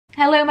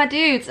Hello my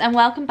dudes, and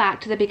welcome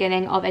back to the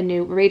beginning of a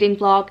new reading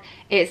vlog.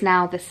 It's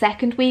now the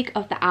second week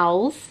of the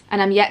O.W.L.s,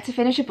 and I'm yet to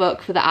finish a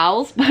book for the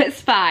O.W.L.s, but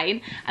it's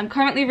fine. I'm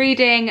currently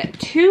reading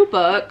two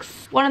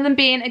books, one of them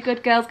being A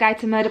Good Girl's Guide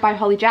to Murder by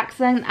Holly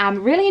Jackson.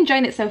 I'm really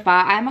enjoying it so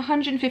far. I'm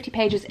 150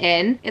 pages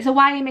in. It's a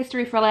YA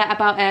mystery thriller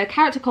about a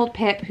character called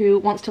Pip who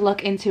wants to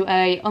look into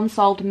a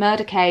unsolved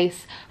murder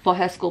case for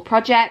her school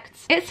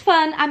projects. It's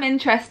fun, I'm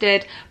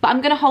interested, but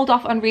I'm gonna hold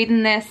off on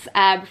reading this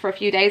for a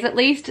few days at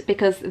least,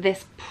 because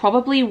this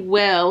probably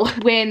will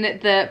win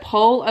the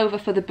poll over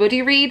for the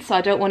buddy read, so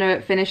I don't want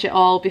to finish it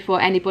all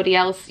before anybody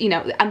else. You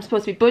know, I'm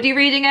supposed to be buddy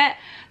reading it,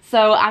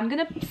 so I'm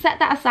gonna set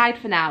that aside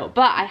for now.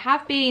 But I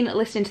have been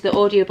listening to the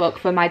audiobook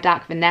for My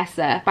Dark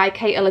Vanessa by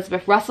Kate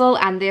Elizabeth Russell,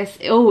 and this,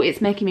 oh,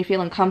 it's making me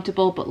feel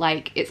uncomfortable, but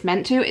like it's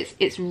meant to.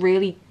 It's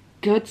really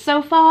good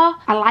so far.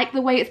 I like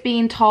the way it's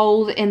being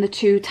told in the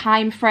two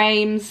time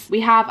frames. We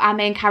have our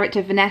main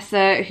character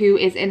Vanessa, who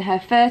is in her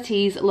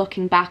 30s,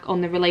 looking back on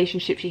the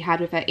relationship she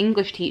had with her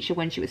English teacher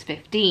when she was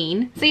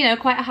 15. So, you know,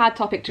 quite a hard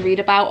topic to read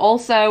about.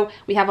 Also,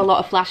 we have a lot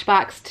of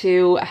flashbacks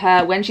to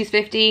her when she's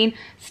 15,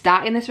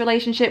 starting this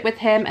relationship with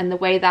him, and the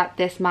way that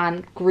this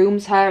man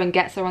grooms her and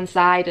gets her on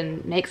side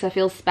and makes her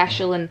feel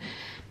special and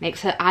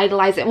makes her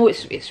idolize it. Oh,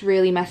 it's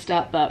really messed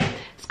up, but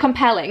it's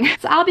compelling.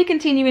 So I'll be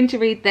continuing to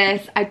read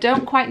this. I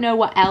don't quite know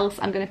what else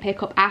I'm going to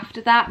pick up after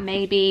that.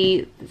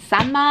 Maybe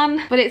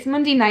Sandman. But it's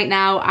Monday night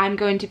now. I'm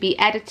going to be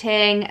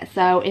editing,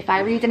 so if I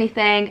read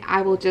anything,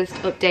 I will just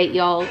update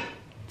y'all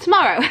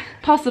tomorrow.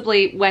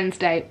 Possibly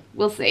Wednesday.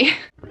 We'll see.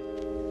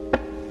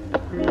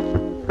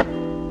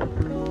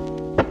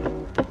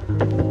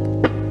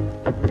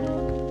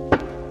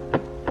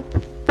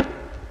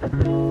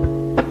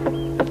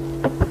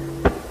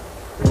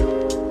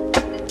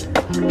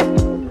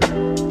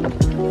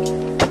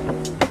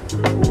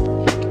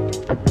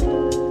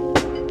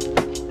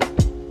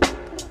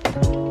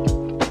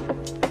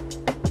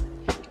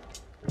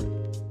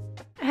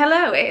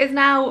 Hello, it is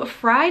now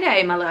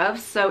Friday, my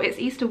loves, so it's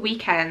Easter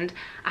weekend.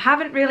 I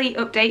haven't really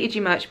updated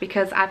you much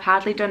because I've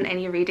hardly done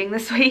any reading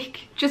this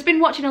week. Just been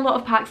watching a lot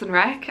of Parks and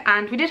Rec,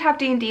 and we did have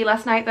D&D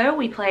last night though.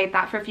 We played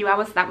that for a few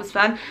hours, that was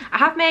fun. I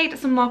have made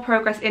some more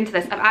progress into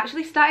this. I've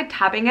actually started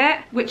tabbing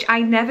it, which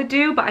I never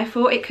do, but I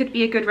thought it could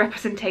be a good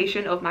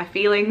representation of my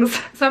feelings.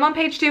 So I'm on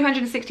page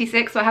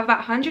 266, so I have about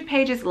 100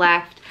 pages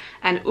left,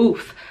 and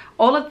oof.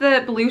 All of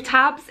the blue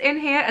tabs in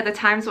here are the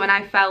times when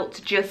I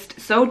felt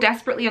just so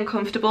desperately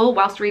uncomfortable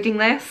whilst reading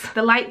this.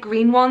 The light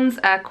green ones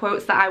are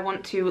quotes that I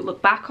want to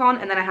look back on,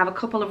 and then I have a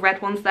couple of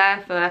red ones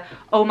there for,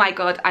 oh my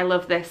god, I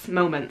love this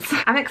moments.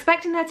 I'm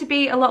expecting there to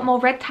be a lot more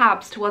red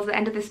tabs towards the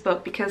end of this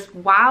book because,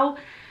 wow,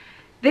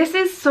 this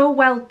is so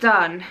well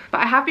done.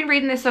 But I have been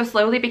reading this so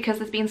slowly because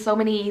there's been so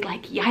many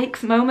like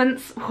yikes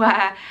moments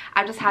where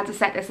I've just had to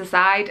set this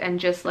aside and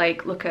just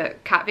like look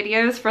at cat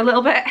videos for a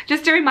little bit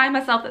just to remind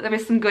myself that there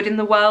is some good in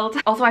the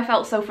world. Also, I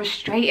felt so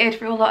frustrated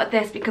through a lot of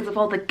this because of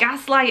all the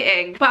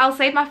gaslighting, but I'll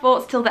save my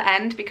thoughts till the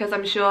end because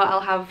I'm sure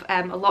I'll have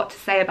a lot to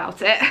say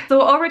about it. So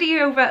we're already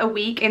over a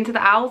week into the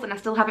O.W.L.s and I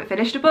still haven't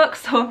finished a book,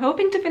 so I'm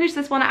hoping to finish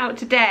this one out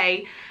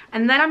today.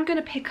 And then I'm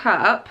gonna pick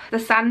up The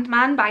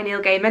Sandman by Neil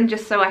Gaiman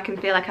just so I can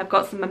feel like I've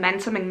got some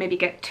momentum and maybe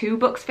get 2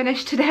 books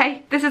finished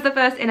today. This is the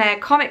first in a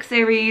comic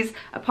series.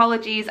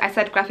 Apologies, I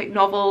said graphic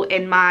novel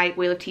in my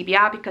Wheel of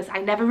TBR because I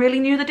never really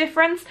knew the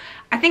difference.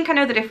 I think I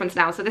know the difference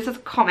now. So this is a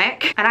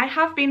comic, and I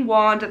have been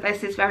warned that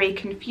this is very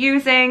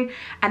confusing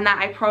and that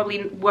I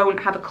probably won't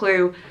have a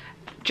clue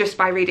just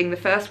by reading the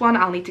first one.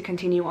 I'll need to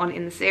continue on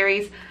in the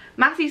series.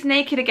 Massey's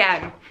naked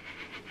again.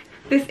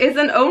 This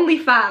isn't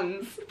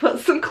OnlyFans. Put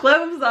some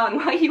clothes on.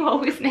 Why are you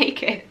always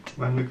naked?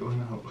 When we're going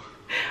out.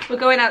 We're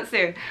going out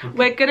soon. Okay.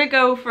 We're gonna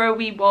go for a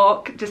wee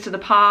walk just to the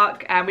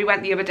park, and we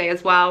went the other day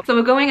as well. So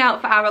we're going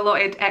out for our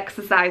allotted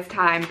exercise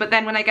time, but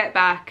then when I get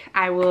back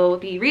I will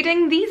be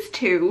reading these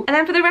two. And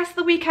then for the rest of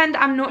the weekend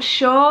I'm not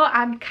sure.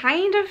 I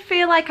kind of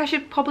feel like I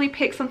should probably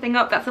pick something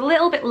up that's a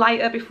little bit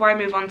lighter before I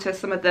move on to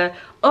some of the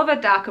other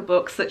darker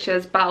books such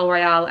as Battle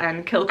Royale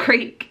and Kill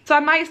Creek. So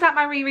I might start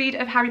my reread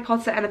of Harry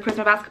Potter and the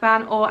Prisoner of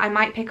Azkaban, or I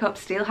might pick up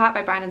Steelheart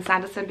by Brandon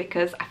Sanderson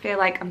because I feel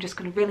like I'm just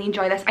gonna really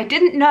enjoy this. I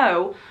didn't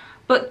know,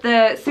 but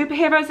the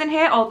superheroes in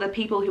here, or the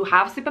people who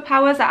have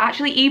superpowers, are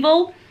actually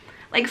evil.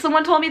 Like,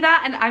 someone told me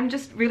that, and I'm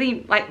just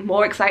really like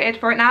more excited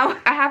for it now.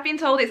 I have been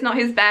told it's not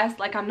his best,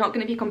 like I'm not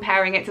going to be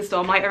comparing it to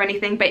Stormlight or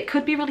anything, but it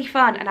could be really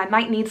fun, and I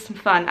might need some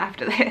fun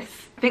after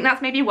this. I think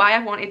that's maybe why I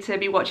wanted to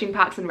be watching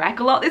Parks and Rec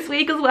a lot this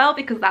week as well,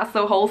 because that's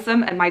so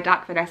wholesome, and My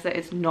Dark Vanessa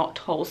is not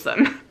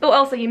wholesome. Oh,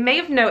 also, you may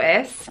have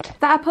noticed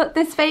that I put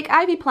this fake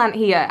ivy plant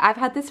here. I've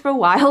had this for a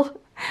while.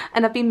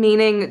 And I've been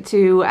meaning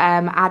to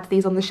add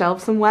these on the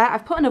shelf somewhere.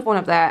 I've put another one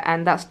up there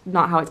and that's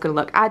not how it's gonna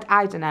look. I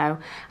don't know.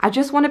 I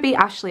just want to be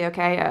Ashley,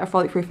 okay, at a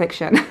Frolic Through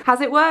Fiction. Has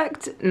it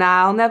worked?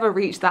 Nah, I'll never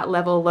reach that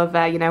level of,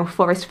 you know,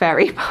 forest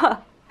fairy,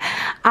 but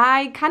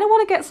I kind of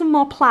want to get some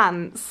more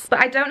plants.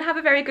 But I don't have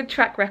a very good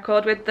track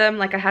record with them.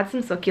 Like, I had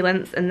some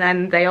succulents and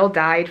then they all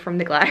died from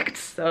neglect,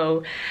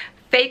 so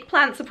Fake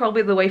plants are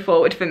probably the way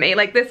forward for me.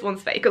 Like, this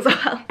one's fake as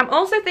well. I'm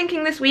also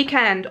thinking this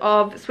weekend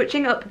of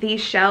switching up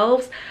these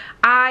shelves.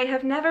 I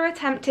have never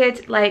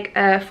attempted like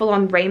a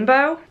full-on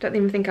rainbow. Don't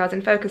even think I was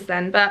in focus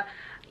then, but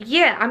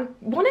yeah, I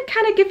want to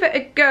kind of give it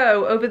a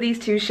go over these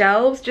two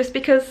shelves just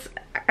because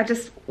I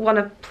just want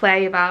to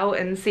play about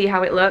and see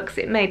how it looks.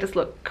 It may just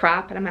look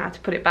crap and I might have to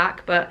put it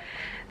back, but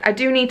I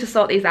do need to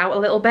sort these out a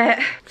little bit.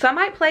 So I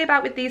might play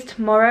about with these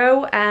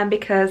tomorrow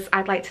because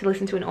I'd like to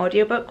listen to an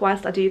audiobook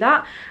whilst I do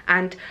that.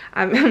 And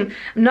I'm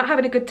not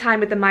having a good time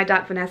with the My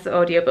Dark Vanessa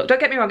audiobook.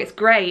 Don't get me wrong, it's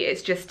great.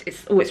 It's just,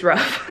 it's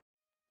rough.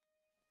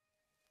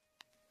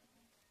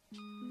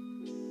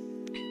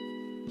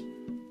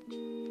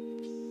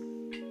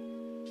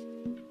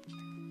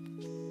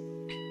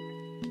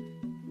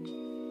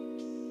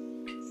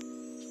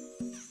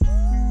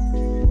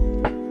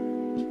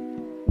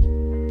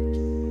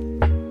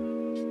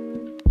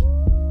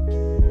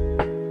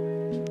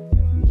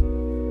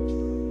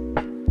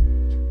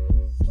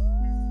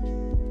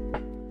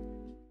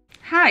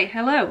 Hi,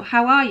 hello,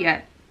 how are you?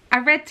 I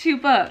read 2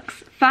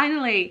 books.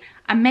 Finally,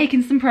 I'm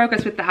making some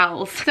progress with the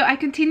owls. So I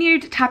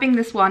continued tabbing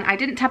this one. I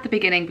didn't tab the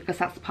beginning because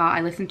that's the part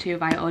I listened to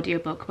via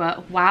audiobook,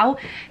 but wow,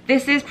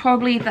 this is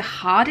probably the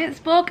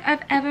hardest book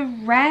I've ever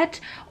read,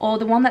 or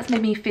the one that's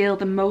made me feel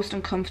the most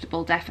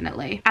uncomfortable,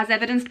 definitely. As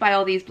evidenced by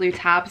all these blue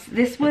tabs,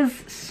 this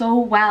was so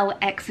well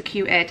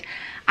executed.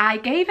 I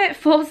gave it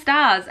 4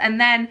 stars, and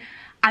then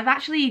I've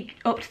actually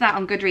upped that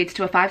on Goodreads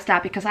to a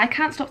 5-star because I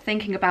can't stop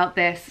thinking about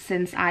this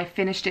since I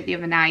finished it the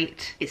other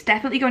night. It's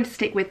definitely going to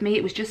stick with me.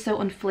 It was just so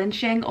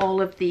unflinching,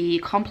 all of the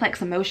complex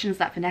emotions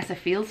that Vanessa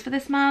feels for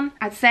this man.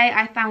 I'd say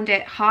I found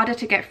it harder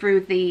to get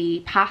through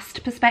the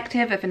past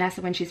perspective of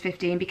Vanessa when she's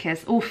 15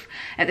 because, oof,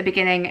 at the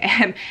beginning,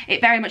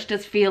 it very much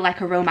does feel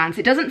like a romance.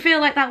 It doesn't feel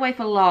like that way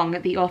for long.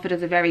 The author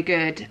does a very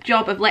good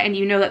job of letting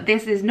you know that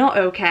this is not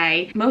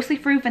okay, mostly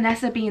through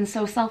Vanessa being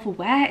so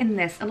self-aware in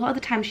this. A lot of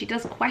the time she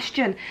does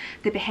question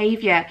the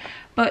behavior,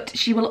 but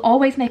she will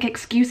always make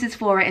excuses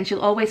for it and she'll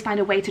always find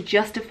a way to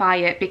justify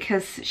it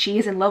because she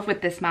is in love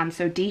with this man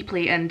so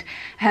deeply and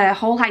her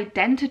whole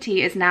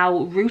identity is now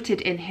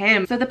rooted in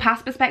him. So the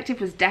past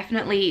perspective was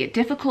definitely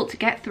difficult to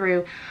get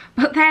through,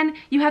 but then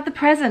you have the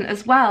present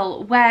as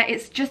well, where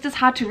it's just as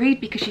hard to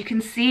read because you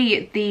can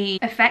see the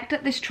effect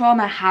that this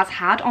trauma has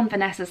had on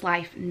Vanessa's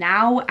life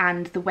now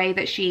and the way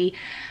that she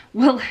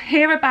will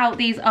hear about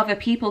these other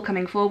people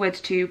coming forward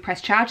to press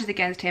charges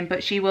against him,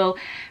 but she will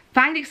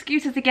find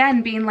excuses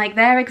again, being like,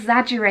 they're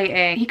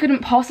exaggerating. He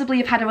couldn't possibly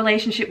have had a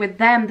relationship with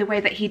them the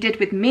way that he did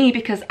with me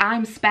because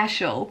I'm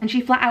special. And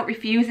she flat out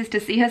refuses to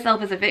see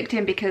herself as a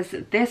victim because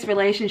this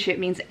relationship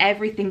means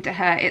everything to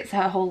her. It's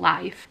her whole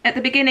life. At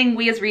the beginning,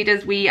 we as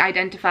readers, we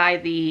identify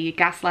the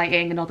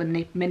gaslighting and all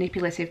the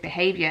manipulative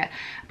behavior.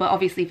 But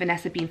obviously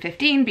Vanessa being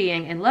 15,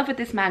 being in love with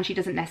this man, she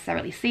doesn't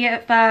necessarily see it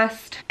at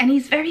first. And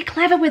he's very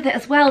clever with it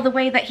as well, the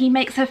way that he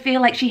makes her feel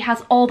like she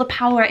has all the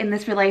power in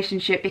this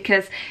relationship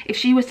because if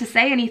she was to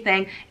say anything,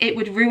 it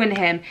would ruin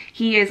him.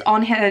 He is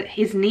on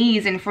his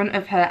knees in front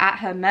of her at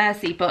her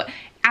mercy, but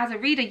as a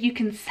reader you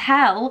can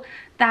tell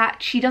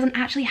that she doesn't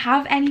actually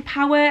have any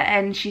power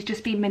and she's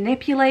just being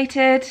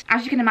manipulated.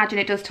 As you can imagine,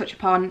 it does touch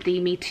upon the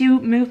Me Too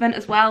movement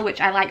as well,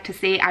 which I like to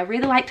see. I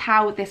really liked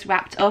how this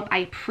wrapped up. I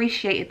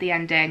appreciated the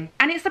ending,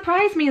 and it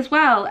surprised me as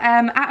well.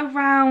 At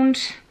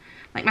around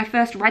like my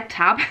first red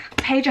tab,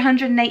 page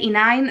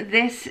 189,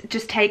 this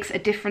just takes a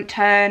different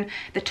turn.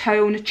 The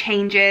tone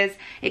changes.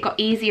 It got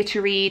easier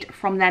to read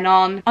from then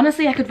on.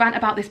 Honestly, I could rant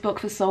about this book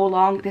for so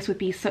long. This would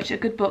be such a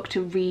good book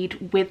to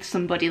read with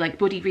somebody, like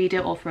buddy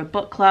reader or for a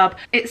book club.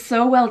 It's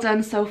so well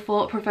done, so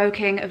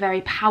thought-provoking, a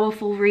very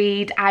powerful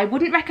read. I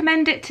wouldn't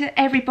recommend it to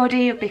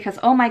everybody because,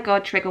 oh my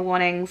god, trigger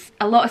warnings.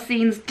 A lot of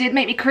scenes did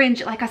make me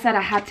cringe. Like I said,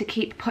 I had to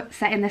keep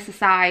setting this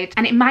aside.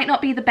 And it might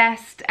not be the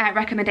best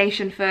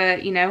recommendation for,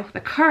 you know, the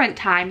current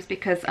times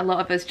because a lot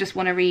of us just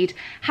want to read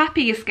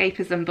happy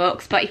escapism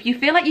books, but if you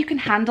feel like you can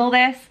handle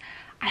this,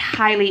 I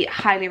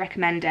highly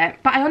recommend it.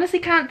 But I honestly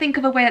can't think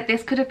of a way that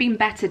this could have been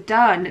better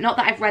done. Not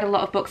that I've read a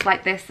lot of books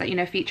like this that, you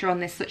know, feature on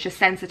this such a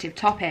sensitive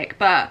topic,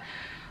 but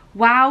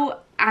wow,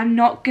 I'm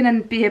not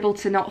gonna be able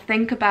to not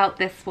think about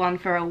this one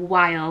for a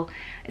while.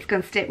 It's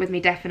gonna stick with me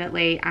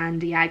definitely,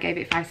 and yeah, I gave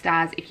it 5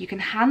 stars. If you can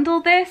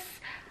handle this,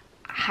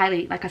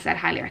 like I said,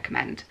 highly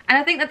recommend. And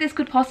I think that this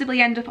could possibly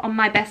end up on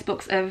my best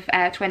books of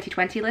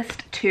 2020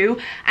 list too.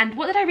 And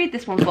what did I read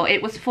this one for?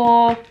 It was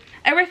for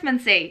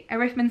Arithmancy.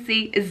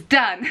 Arithmancy is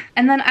done.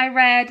 And then I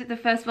read the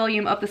first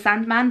volume of The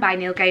Sandman by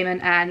Neil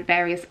Gaiman and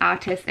various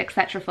artists,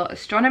 etc. for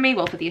astronomy,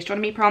 well, for the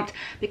astronomy prompt,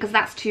 because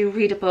that's to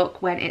read a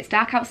book when it's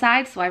dark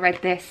outside. So I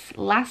read this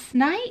last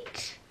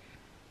night.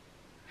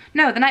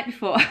 No, the night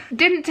before.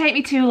 Didn't take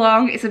me too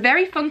long. It's a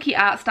very funky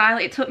art style.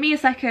 It took me a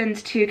second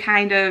to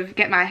kind of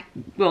get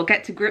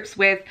to grips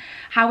with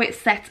how it's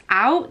set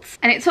out.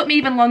 And it took me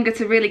even longer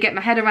to really get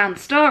my head around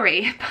the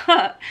story.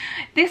 But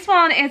this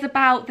one is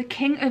about the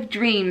King of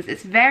Dreams.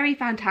 It's very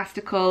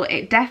fantastical.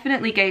 It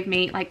definitely gave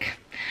me, like,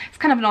 it's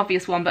kind of an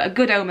obvious one, but a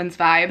Good Omens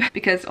vibe,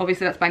 because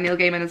obviously that's by Neil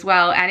Gaiman as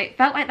well. And it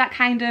felt like that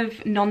kind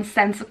of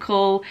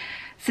nonsensical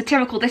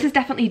satirical. This is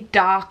definitely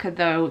darker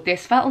though.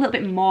 This felt a little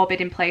bit morbid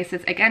in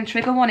places. Again,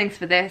 trigger warnings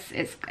for this.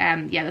 It's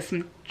yeah, there's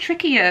some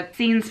trickier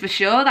scenes for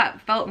sure that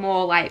felt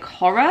more like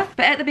horror.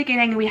 But at the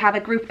beginning we have a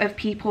group of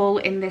people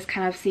in this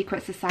kind of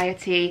secret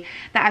society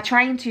that are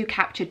trying to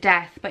capture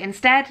Death, but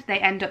instead they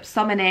end up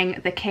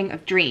summoning the King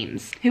of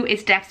Dreams, who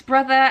is Death's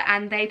brother,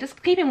 and they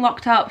just keep him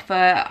locked up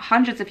for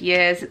hundreds of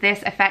years.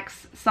 This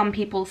affects some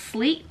people's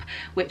sleep,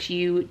 which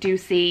you do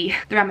see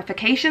the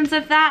ramifications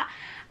of that.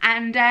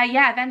 And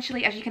yeah,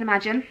 eventually, as you can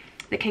imagine,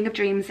 the King of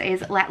Dreams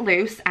is let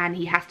loose and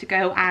he has to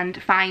go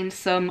and find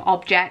some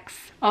objects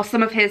or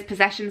some of his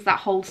possessions that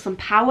hold some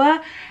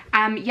power.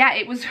 Yeah,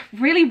 it was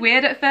really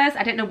weird at first.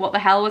 I didn't know what the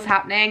hell was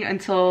happening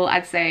until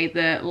I'd say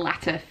the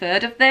latter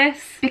third of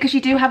this, because you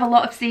do have a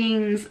lot of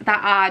scenes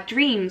that are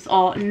dreams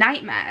or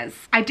nightmares.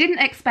 I didn't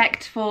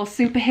expect for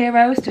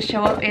superheroes to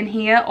show up in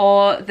here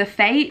or the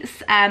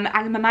Fates.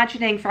 I'm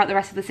imagining throughout the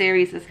rest of the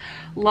series there's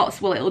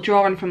lots, well, it'll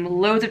draw on from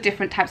loads of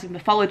different types of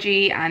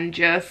mythology and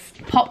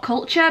just pop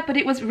culture, but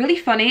it was really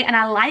funny and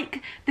I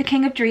like the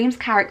King of Dreams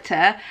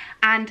character,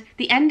 and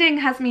the ending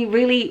has me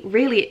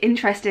really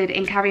interested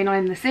in carrying on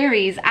in the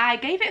series. I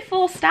gave it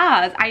 4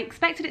 stars. I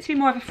expected it to be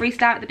more of a 3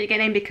 star at the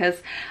beginning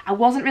because I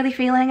wasn't really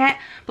feeling it,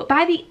 but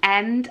by the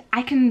end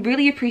I can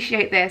really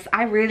appreciate this.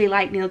 I really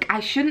like Neil.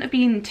 I shouldn't have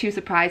been too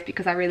surprised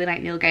because I really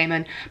like Neil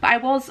Gaiman, but I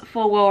was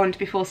forewarned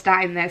before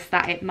starting this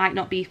that it might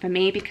not be for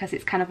me because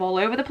it's kind of all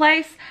over the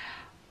place.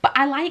 But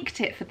I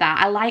liked it for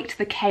that. I liked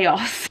the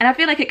chaos. And I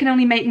feel like it can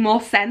only make more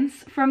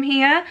sense from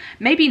here.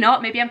 Maybe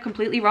not, maybe I'm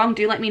completely wrong,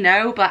 do let me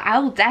know, but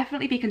I'll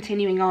definitely be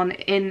continuing on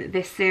in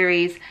this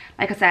series.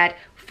 Like I said,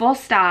 4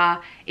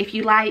 star. If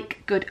you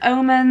like Good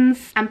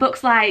Omens and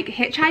books like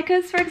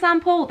Hitchhikers, for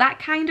example, that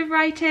kind of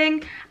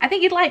writing, I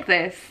think you'd like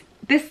this.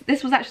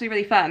 This was actually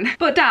really fun.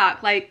 But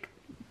dark, like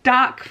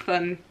dark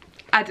fun.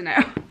 I don't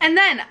know. And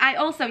then I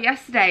also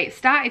yesterday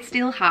started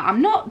Steelheart. I'm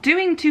not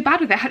doing too bad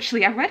with it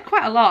actually. I read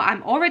quite a lot.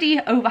 I'm already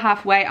over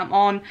halfway. I'm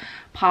on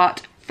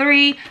part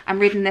 3. I'm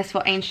reading this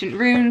for Ancient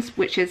Runes,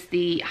 which is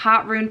the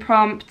heart rune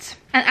prompt.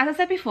 And as I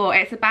said before,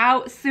 it's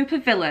about super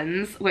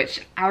villains,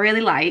 which I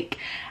really like.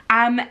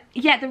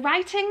 Yeah, the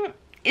writing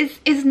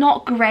is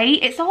not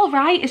great. It's all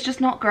right, it's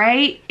just not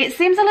great. It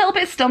seems a little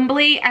bit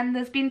stumbly, and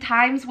there's been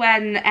times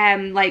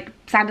when like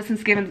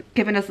Sanderson's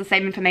given us the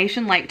same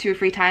information like 2 or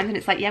 3 times and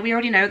it's like, yeah, we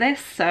already know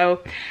this.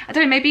 So I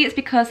don't know, maybe it's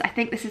because I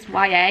think this is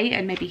YA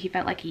and maybe he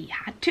felt like he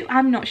had to,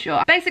 I'm not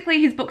sure.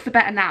 Basically his books are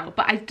better now,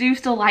 but I do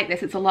still like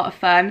this. It's a lot of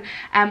fun.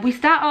 We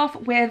start off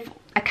with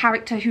a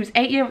character who's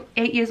 8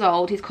 years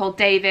old. He's called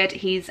David.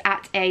 He's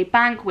at a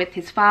bank with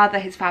his father.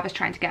 His father's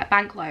trying to get a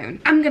bank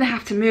loan. I'm gonna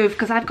have to move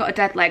because I've got a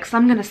dead leg, so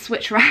I'm gonna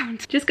switch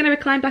around. Just gonna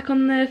recline back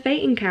on the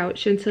fainting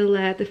couch until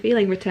the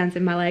feeling returns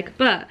in my leg.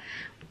 But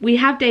we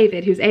have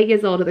David, who's 8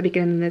 years old at the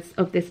beginning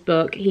of this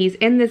book. He's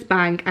in this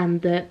bank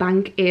and the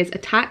bank is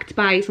attacked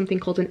by something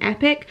called an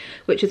epic,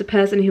 which is a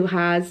person who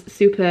has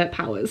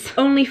superpowers.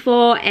 Only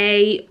for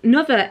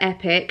another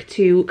epic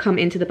to come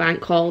into the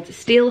bank called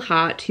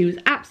Steelheart, who's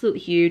absolutely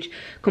huge,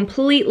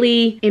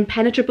 completely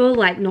impenetrable,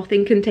 like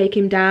nothing can take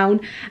him down.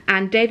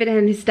 And David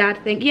and his dad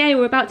think, yay,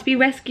 we're about to be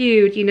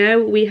rescued, you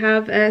know, we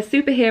have a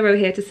superhero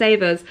here to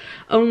save us.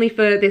 Only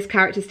for this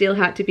character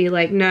Steelheart to be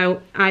like,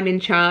 no, I'm in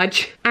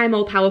charge. I'm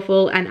all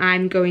powerful and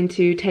I'm going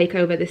to take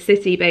over the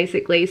city,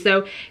 basically. So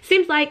it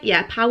seems like,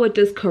 yeah, power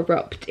does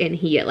corrupt in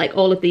here. Like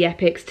all of the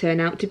epics turn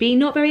out to be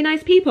not very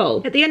nice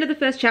people. At the end of the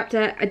first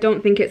chapter, I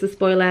don't think it's a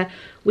spoiler,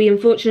 we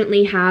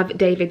unfortunately have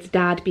David's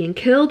dad being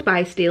killed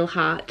by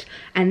Steelheart,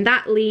 and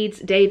that leads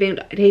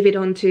David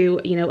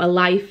onto, you know, a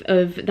life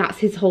of, that's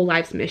his whole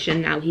life's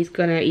mission now. He's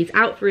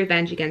out for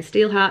revenge against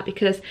Steelheart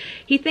because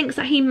he thinks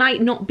that he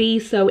might not be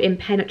so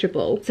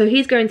impenetrable. So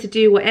he's going to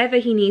do whatever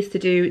he needs to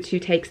do to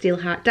take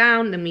Steelheart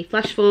down. Then we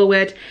flash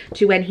forward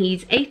to when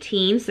he's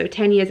 18, so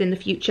 10 years in the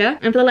future.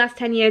 And for the last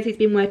 10 years, he's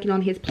been working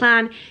on his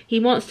plan.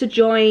 He wants to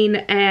join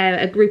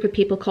a group of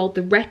people called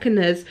the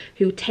Reckoners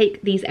who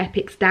take these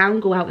epics down,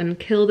 go out and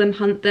kill them,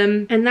 hunt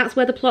them, and that's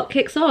where the plot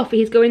kicks off.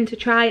 He's going to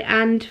try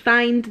and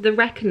find the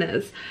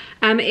Reckoners.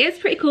 It is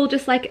pretty cool,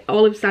 just like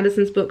all of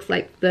Sanderson's books,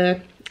 like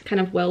the kind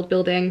of world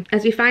building,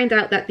 as we find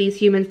out that these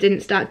humans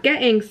didn't start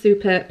getting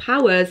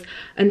superpowers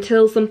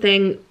until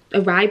something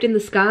arrived in the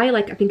sky,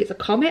 like I think it's a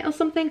comet or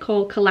something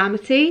called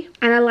Calamity.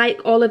 And I like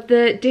all of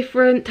the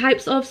different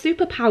types of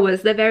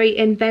superpowers. They're very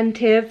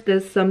inventive.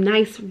 There's some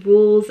nice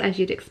rules, as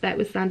you'd expect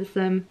with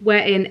Sanderson,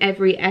 wherein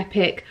every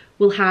epic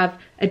will have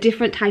a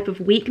different type of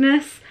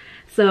weakness.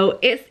 So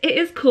it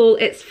is cool,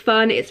 it's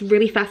fun, it's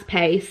really fast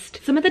paced.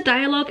 Some of the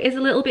dialogue is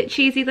a little bit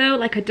cheesy though,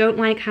 like I don't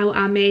like how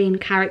our main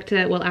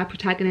character, well our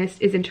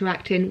protagonist, is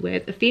interacting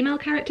with a female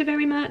character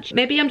very much.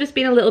 Maybe I'm just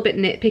being a little bit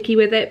nitpicky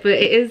with it, but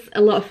it is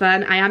a lot of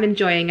fun. I am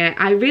enjoying it.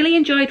 I really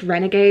enjoyed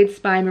Renegades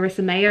by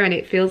Marissa Meyer, and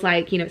it feels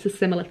like, you know, it's a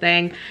similar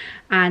thing.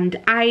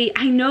 and I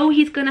know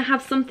he's gonna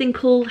have something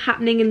cool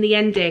happening in the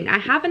ending. I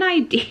have an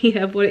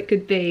idea of what it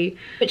could be,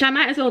 which I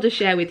might as well just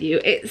share with you.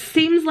 It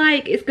seems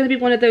like it's gonna be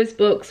one of those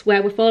books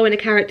where we're following a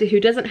character who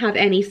doesn't have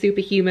any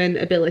superhuman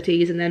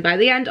abilities, and then by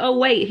the end, oh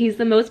wait, he's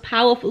the most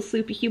powerful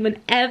superhuman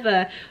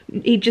ever.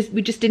 We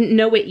just didn't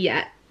know it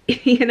yet.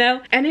 You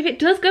know? And if it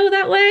does go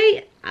that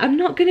way, I'm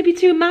not gonna be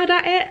too mad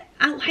at it.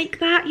 I like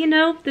that, you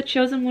know, the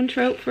chosen one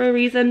trope for a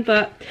reason,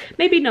 but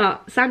maybe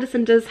not.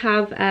 Sanderson does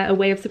have a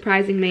way of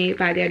surprising me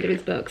by the end of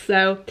his book,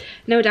 so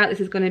no doubt this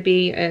is going to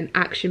be an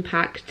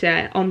action-packed,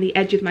 on the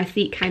edge of my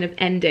seat kind of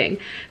ending.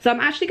 So I'm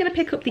actually going to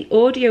pick up the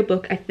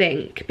audiobook, I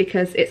think,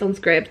 because it's on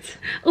Scribd.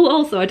 Oh,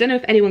 also, I don't know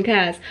if anyone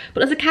cares, but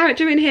there's a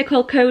character in here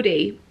called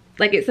Codie.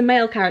 Like, it's a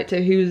male character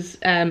who's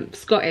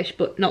Scottish,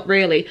 but not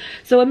really.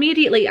 So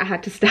immediately I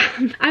had to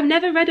stamp. I've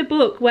never read a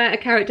book where a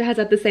character has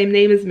had the same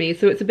name as me,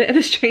 so it's a bit of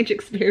a strange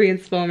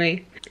experience for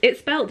me. It's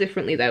spelled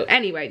differently though.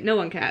 Anyway, no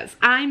one cares.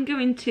 I'm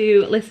going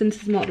to listen to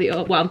some of the,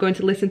 well, I'm going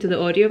to listen to the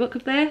audiobook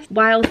of this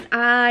whilst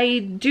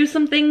I do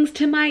some things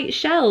to my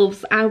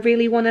shelves. I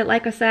really want to,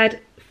 like I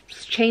said,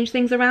 change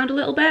things around a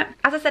little bit.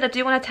 As I said, I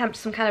do want to attempt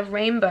some kind of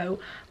rainbow,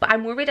 but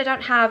I'm worried I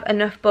don't have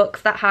enough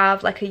books that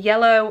have like a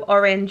yellow,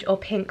 orange or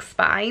pink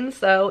spine,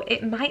 so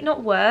it might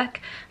not work.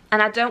 And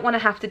I don't want to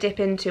have to dip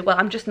into, well,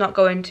 I'm just not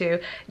going to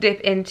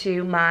dip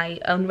into my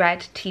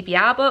unread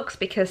TBR books,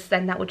 because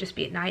then that would just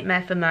be a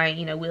nightmare for my,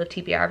 you know, Wheel of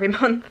TBR every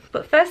month.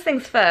 But first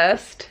things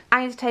first,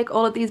 I need to take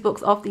all of these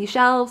books off these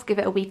shelves, give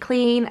it a wee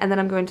clean, and then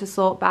I'm going to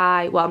sort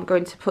by, well, I'm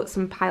going to put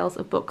some piles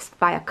of books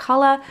by a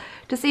colour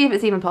to see if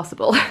it's even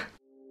possible.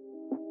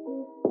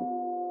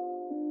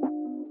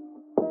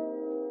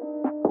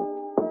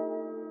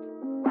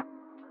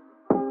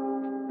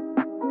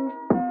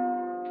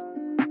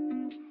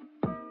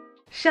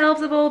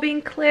 Shelves have all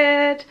been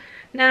cleared.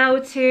 Now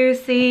to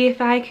see if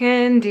I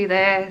can do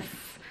this.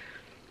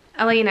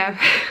 I'll let you know.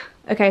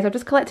 Okay, so I've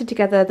just collected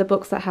together the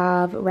books that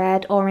have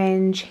red,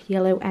 orange,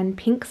 yellow and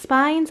pink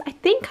spines. I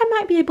think I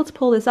might be able to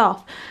pull this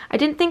off. I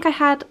didn't think I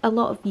had a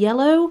lot of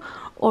yellow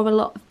or a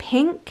lot of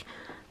pink,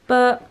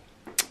 but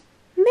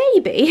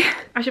maybe.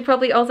 I should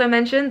probably also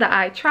mention that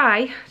I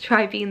try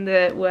being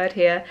the word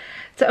here,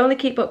 to only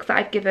keep books that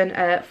I've given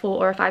a 4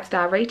 or a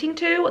 5-star rating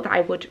to,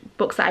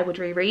 books that I would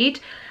reread.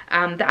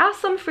 There are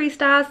some 3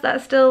 stars that are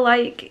still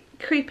like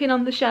creeping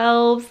on the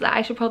shelves that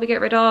I should probably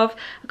get rid of.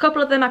 A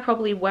couple of them I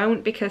probably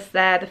won't, because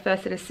they're the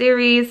first in a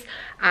series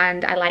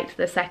and I liked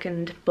the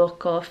second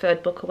book or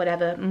third book or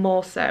whatever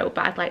more so,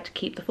 but I'd like to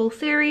keep the full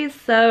series.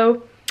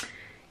 So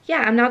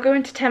yeah, I'm now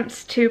going to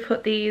attempt to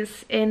put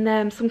these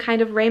in some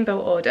kind of rainbow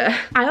order.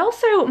 I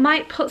also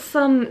might put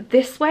some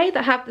this way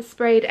that have the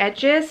sprayed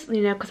edges,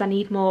 you know, because I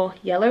need more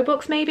yellow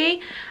books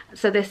maybe.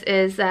 So this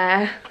is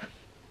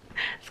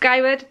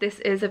Skyward. This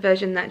is a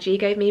version that G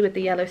gave me with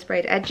the yellow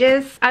sprayed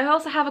edges. I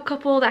also have a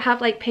couple that have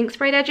like pink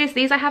sprayed edges.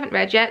 These I haven't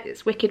read yet.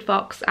 It's Wicked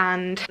Fox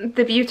and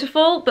The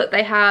Beautiful, but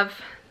they have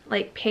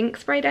like pink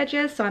sprayed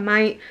edges, so I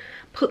might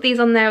put these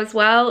on there as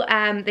well.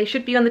 They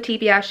should be on the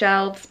TBR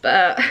shelves,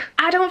 but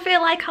I don't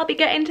feel like I'll be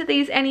getting to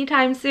these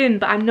anytime soon,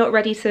 but I'm not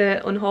ready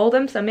to unhaul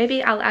them, so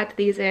maybe I'll add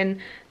these in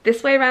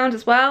this way around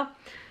as well.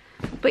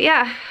 But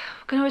yeah,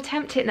 I'm gonna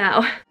attempt it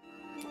now.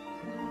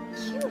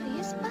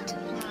 Curious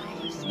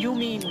butterflies. You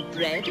mean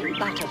bread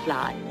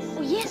butterflies?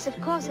 Oh yes, of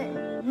course.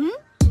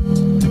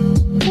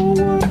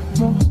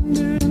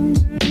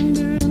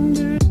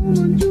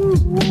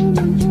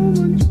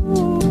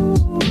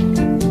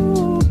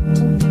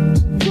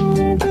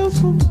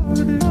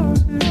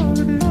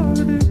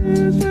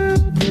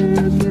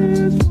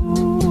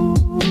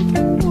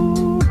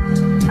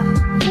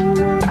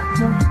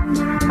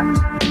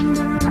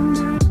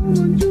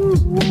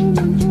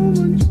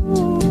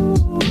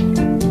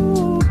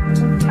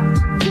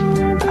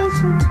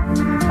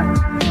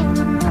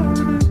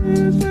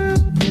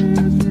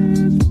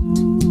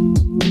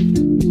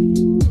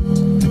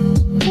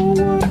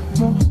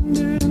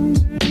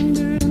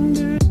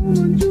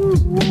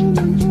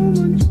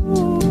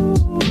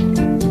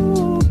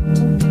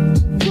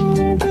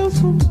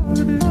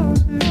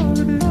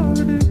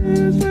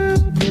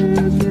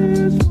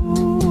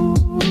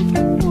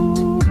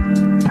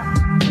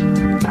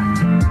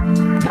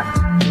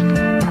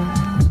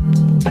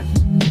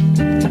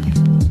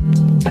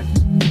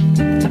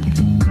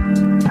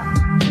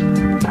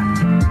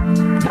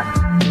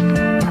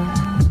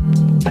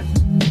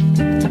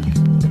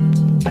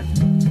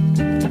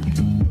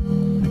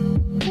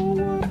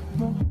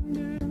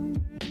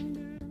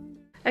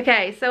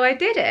 Okay, so I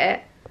did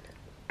it.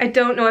 I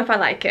don't know if I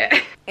like it.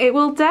 It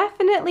will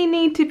definitely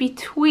need to be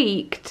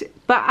tweaked,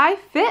 but I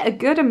fit a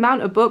good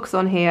amount of books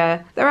on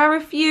here. There are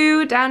a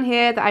few down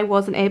here that I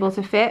wasn't able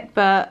to fit,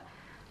 but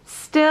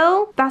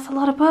still, that's a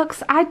lot of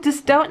books. I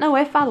just don't know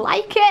if I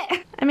like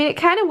it. I mean, it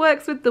kind of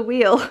works with the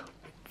wheel,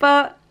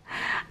 but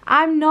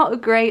I'm not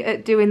great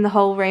at doing the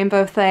whole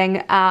rainbow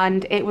thing,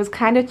 and it was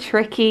kind of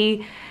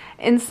tricky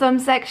in some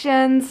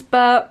sections,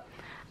 but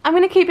I'm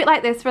going to keep it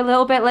like this for a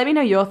little bit. Let me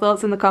know your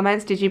thoughts in the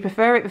comments. Did you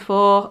prefer it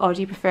before, or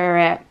do you prefer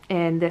it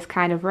in this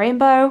kind of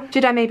rainbow?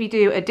 Should I maybe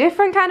do a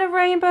different kind of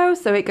rainbow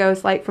so it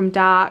goes like from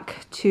dark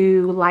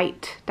to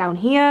light down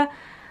here?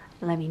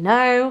 Let me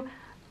know.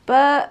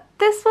 But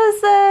this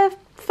was a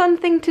fun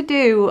thing to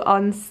do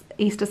on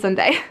Easter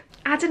Sunday.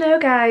 I don't know,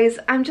 guys.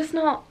 I'm just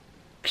not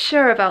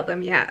sure about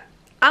them yet.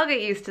 I'll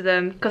get used to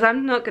them because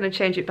I'm not going to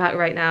change it back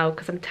right now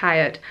because I'm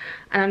tired.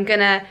 And I'm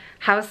going to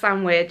have a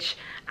sandwich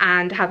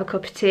and have a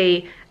cup of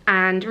tea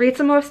and read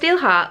some more of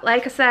Steelheart.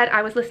 Like I said,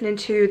 I was listening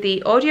to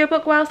the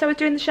audiobook whilst I was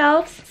doing the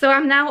shelves. So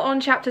I'm now on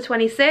chapter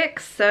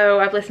 26, so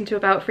I've listened to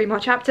about 3 more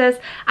chapters.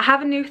 I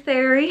have a new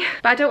theory,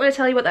 but I don't want to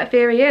tell you what that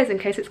theory is in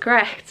case it's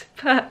correct.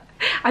 But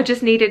I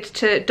just needed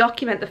to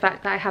document the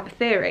fact that I have a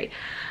theory.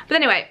 But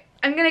anyway,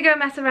 I'm gonna go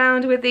mess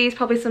around with these,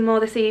 probably some more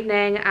this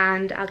evening,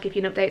 and I'll give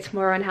you an update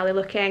tomorrow on how they're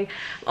looking.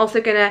 I'm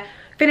also gonna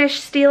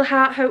finish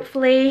Steelheart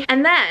hopefully,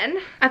 and then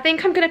I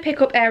think I'm gonna pick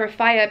up Heir,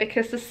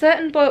 because there's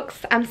certain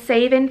books I'm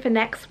saving for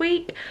next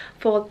week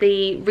for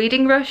the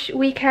reading rush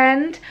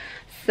weekend.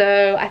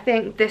 So I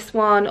think this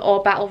one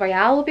or Battle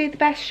Royale will be the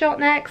best shot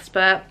next,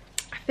 but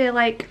I feel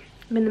like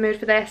I'm in the mood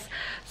for this.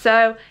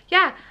 So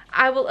yeah,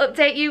 I will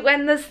update you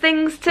when there's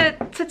things to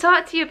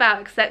talk to you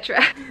about,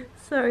 etc.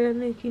 Sorry, I'm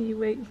making you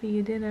wait for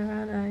your dinner,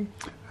 aren't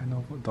I? I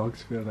know what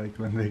dogs feel like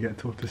when they get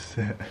told to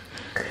sit.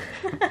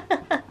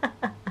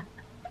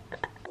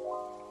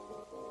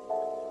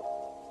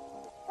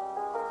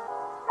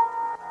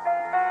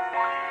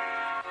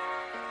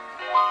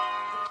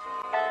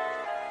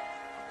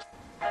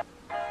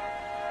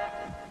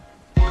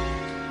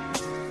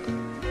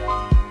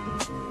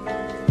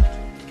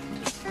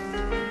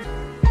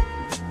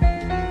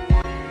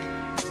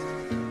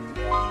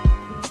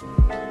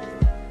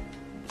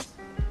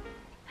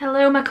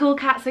 Hello my cool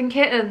cats and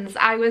kittens.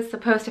 I was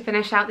supposed to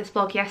finish out this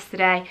vlog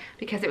yesterday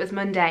because it was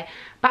Monday,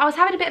 but I was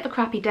having a bit of a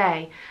crappy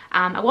day.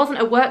 I wasn't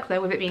at work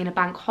though, with it being a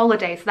bank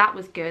holiday, so that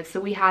was good. So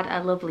we had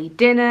a lovely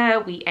dinner,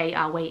 we ate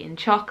our weight in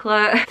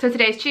chocolate. So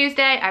today's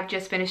Tuesday, I've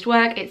just finished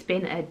work. It's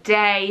been a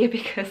day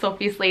because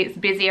obviously it's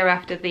busier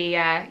after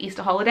the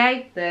Easter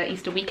holiday, the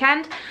Easter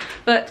weekend.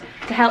 But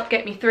to help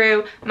get me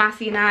through,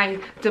 Massey and I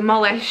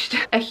demolished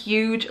a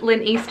huge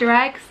Lindt Easter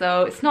egg,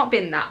 so it's not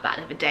been that bad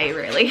of a day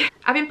really.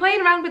 I've been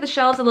playing around with the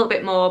shelves a little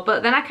bit more,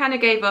 but then I kind of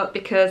gave up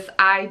because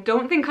I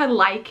don't think I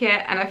like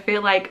it, and I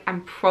feel like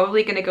I'm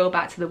probably going to go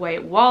back to the way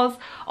it was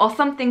or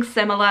something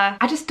similar.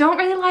 I just don't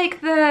really like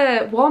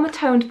the warmer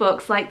toned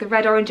books like the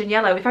red, orange and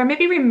yellow. If I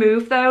maybe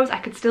remove those, I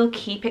could still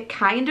keep it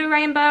kind of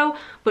rainbow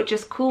but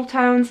just cool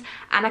tones,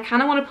 and I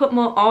kind of want to put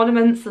more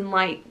ornaments and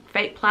like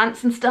fake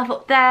plants and stuff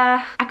up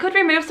there. I could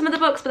remove some of the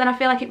books, but then I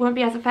feel like it won't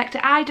be as effective.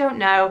 I don't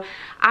know.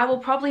 I will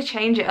probably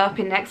change it up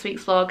in next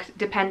week's vlog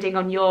depending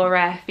on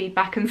your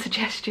feedback and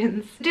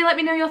suggestions. Do let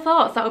me know your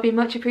thoughts, that would be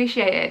much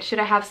appreciated. Should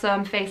I have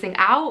some facing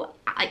out?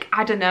 Like,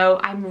 I don't know,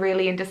 I'm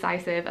really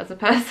indecisive as a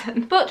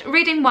person. But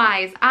reading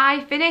wise,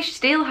 I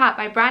finished Steelheart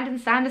by Brandon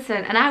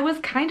Sanderson and I was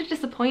kind of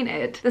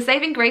disappointed. The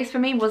saving grace for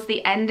me was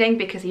the ending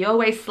because he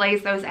always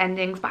slays those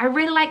endings, but I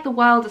really like the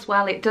world as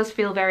well. It does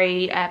feel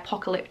very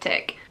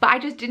apocalyptic. But I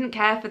just didn't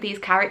care for these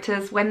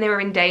characters. When they were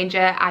in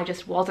danger, I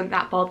just wasn't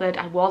that bothered.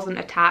 I wasn't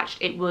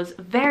attached. It was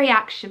very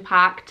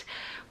action-packed.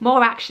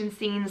 More action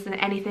scenes than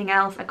anything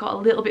else. I got a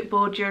little bit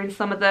bored during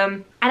some of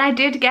them. And I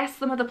did guess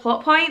some of the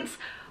plot points.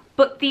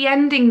 But the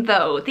ending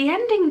though,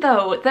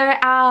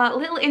 there are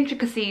little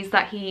intricacies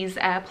that he's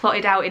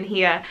plotted out in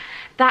here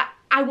that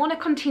I want to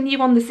continue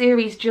on the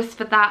series just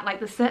for that. Like,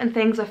 there's certain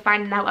things we're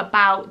finding out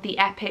about the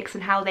epics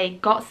and how they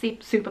got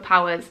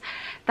superpowers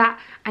that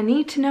I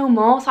need to know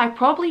more, so I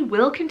probably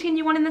will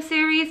continue on in the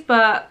series,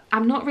 but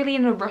I'm not really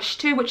in a rush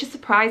to, which is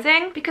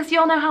surprising because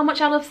you all know how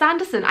much I love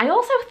Sanderson. I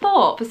also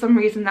thought for some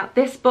reason that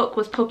this book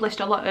was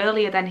published a lot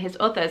earlier than his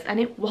others, and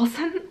it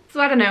wasn't. So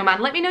I don't know,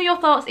 man. Let me know your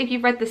thoughts if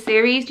you've read the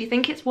series. Do you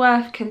think it's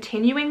worth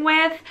continuing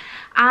with?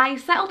 I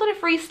settled on a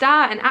 3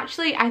 star, and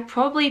actually I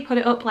probably put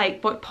it up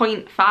like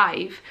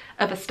 0.5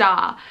 of a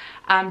star.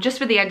 Just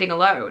for the ending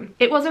alone.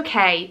 It was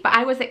okay, but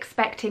I was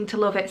expecting to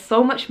love it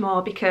so much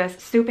more because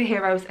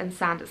superheroes and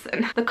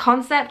Sanderson. The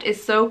concept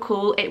is so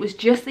cool. It was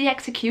just the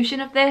execution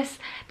of this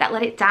that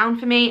let it down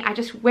for me. I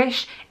just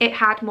wish it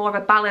had more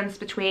of a balance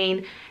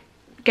between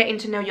getting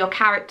to know your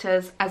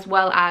characters as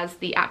well as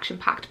the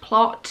action-packed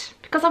plot,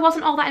 because I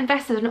wasn't all that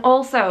invested. And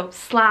also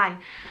slang.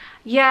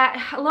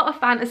 Yeah, a lot of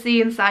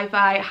fantasy and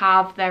sci-fi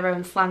have their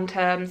own slang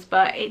terms,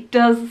 but it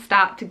does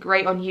start to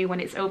grate on you when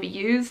it's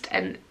overused,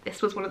 and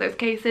this was one of those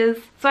cases.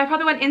 So I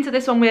probably went into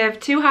this one with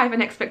too high of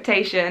an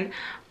expectation,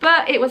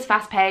 but it was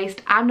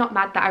fast-paced. I'm not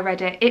mad that I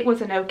read it. It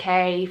was an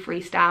okay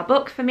 3 star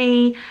book for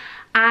me.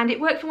 and it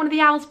worked for one of the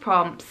O.W.L.s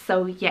prompts,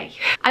 so yay.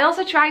 I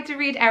also tried to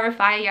read Heir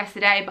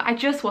yesterday, but I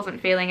just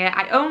wasn't feeling it.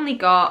 I only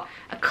got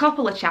a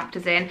couple of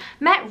chapters in.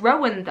 Met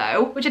Rowan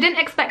though, which I didn't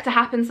expect to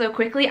happen so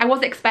quickly. I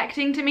was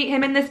expecting to meet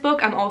him in this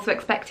book. I'm also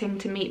expecting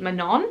to meet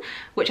Manon,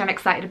 which I'm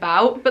excited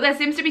about. But there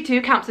seems to be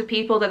two camps of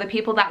people. They're the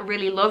people that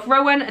really love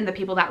Rowan and the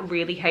people that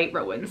really hate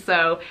Rowan.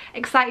 So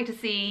excited to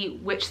see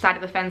which side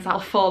of the fence I'll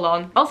fall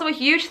on. Also a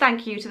huge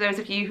thank you to those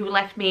of you who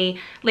left me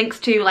links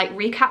to like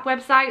recap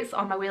websites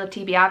on my Wheel of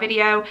TBR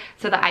video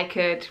so that I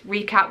could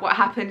recap what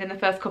happened in the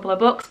first couple of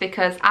books,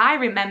 because I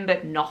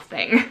remembered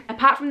nothing.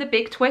 Apart from the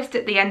big twist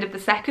at the end of the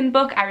second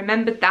book, I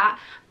remembered that,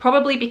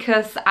 probably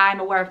because I'm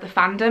aware of the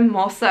fandom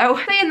more so.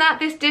 Saying that,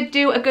 this did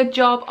do a good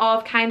job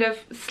of kind of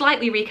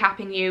slightly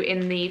recapping you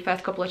in the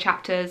first couple of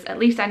chapters. At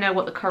least I know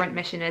what the current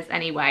mission is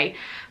anyway.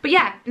 But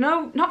yeah,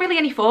 no, not really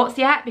any thoughts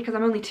yet because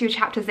I'm only 2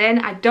 chapters in.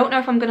 I don't know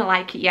if I'm gonna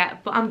like it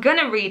yet, but I'm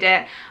gonna read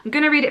it. I'm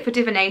gonna read it for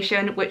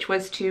divination, which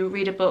was to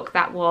read a book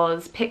that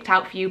was picked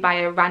out for you by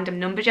a random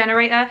number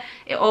generator.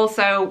 It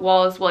also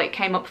was, well, it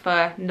came up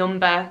for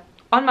number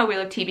on my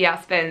Wheel of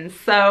TBR spins.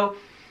 So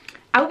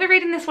I will be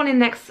reading this one in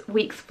next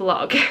week's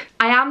vlog.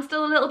 I am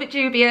still a little bit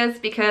dubious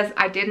because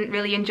I didn't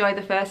really enjoy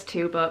the first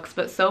 2 books,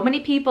 but so many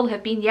people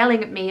have been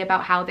yelling at me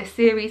about how this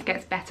series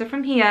gets better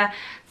from here,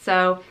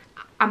 so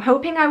I'm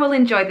hoping I will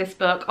enjoy this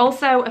book.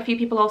 Also, a few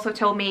people also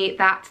told me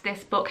that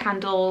this book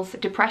handles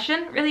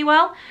depression really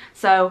well,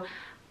 so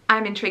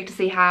I'm intrigued to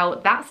see how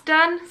that's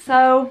done,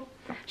 so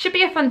should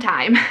be a fun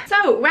time.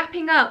 So,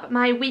 wrapping up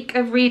my week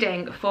of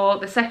reading for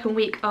the second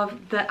week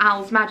of the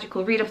O.W.L.s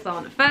Magical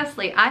Readathon.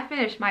 Firstly, I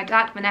finished my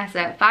Dad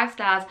Vanessa, 5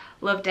 stars,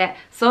 loved it,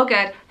 so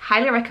good,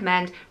 highly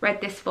recommend.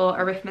 Read this for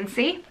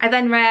arithmancy. I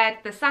then read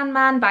The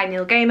Sandman by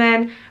Neil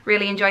Gaiman,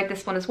 really enjoyed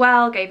this one as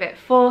well, gave it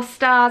 4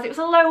 stars. It was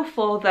a low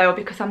 4 though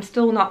because I'm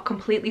still not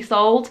completely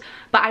sold,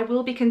 but I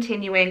will be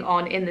continuing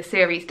on in the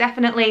series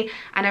definitely,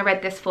 and I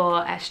read this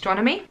for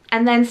astronomy.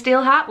 And then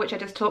Steelheart, which I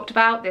just talked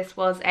about, this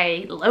was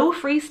a low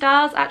 3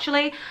 stars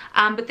actually,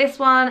 but this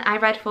one I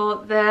read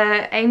for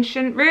the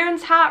Ancient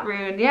Runes, Heart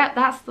Rune, yeah,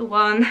 that's the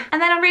one.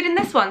 And then I'm reading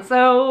this one,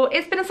 so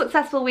it's been a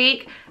successful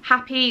week.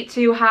 Happy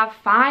to have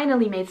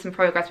finally made some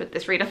progress with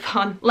this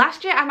readathon.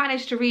 Last year I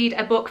managed to read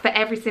a book for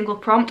every single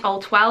prompt, all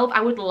 12.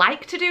 I would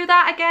like to do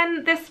that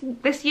again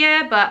this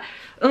year, but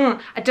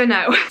I don't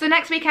know. So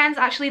next weekend's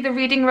actually the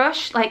reading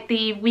rush, like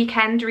the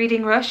weekend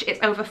reading rush.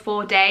 It's over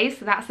 4 days,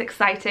 so that's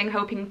exciting,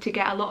 hoping to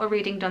get a lot of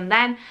reading done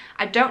then.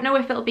 I don't know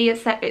if it'll be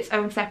its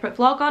own separate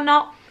vlog or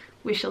not.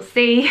 We shall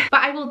see.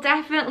 But I will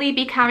definitely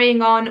be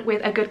carrying on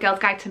with A Good Girl's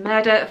Guide to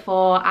Murder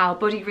for our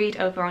buddy read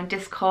over on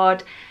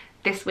Discord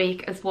this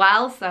week as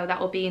well, so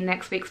that will be in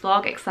next week's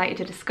vlog. Excited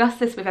to discuss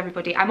this with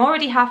everybody. I'm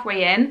already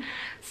halfway in,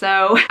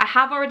 so I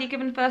have already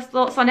given first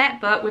thoughts on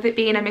it, but with it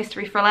being a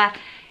mystery thriller,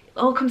 it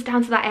all comes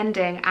down to that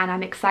ending and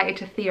I'm excited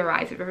to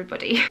theorise with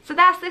everybody. So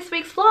that's this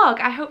week's vlog.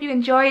 I hope you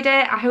enjoyed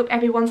it. I hope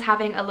everyone's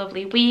having a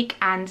lovely week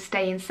and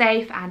staying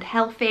safe and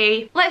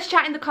healthy. Let's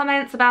chat in the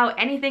comments about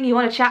anything you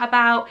want to chat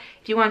about.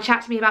 If you want to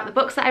chat to me about the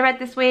books that I read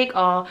this week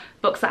or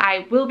books that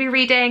I will be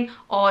reading,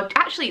 or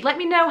actually let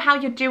me know how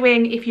you're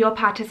doing if you're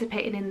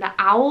participating in the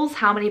O.W.L.s.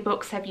 How many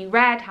books have you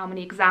read? How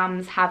many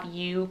exams have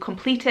you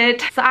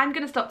completed? So I'm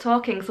going to stop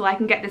talking so I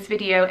can get this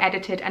video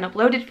edited and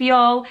uploaded for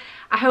y'all.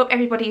 I hope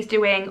everybody's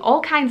doing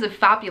all kinds of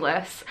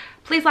fabulous.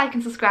 Please like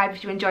and subscribe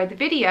if you enjoyed the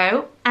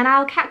video, and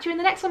I'll catch you in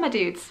the next one, my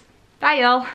dudes. Bye y'all.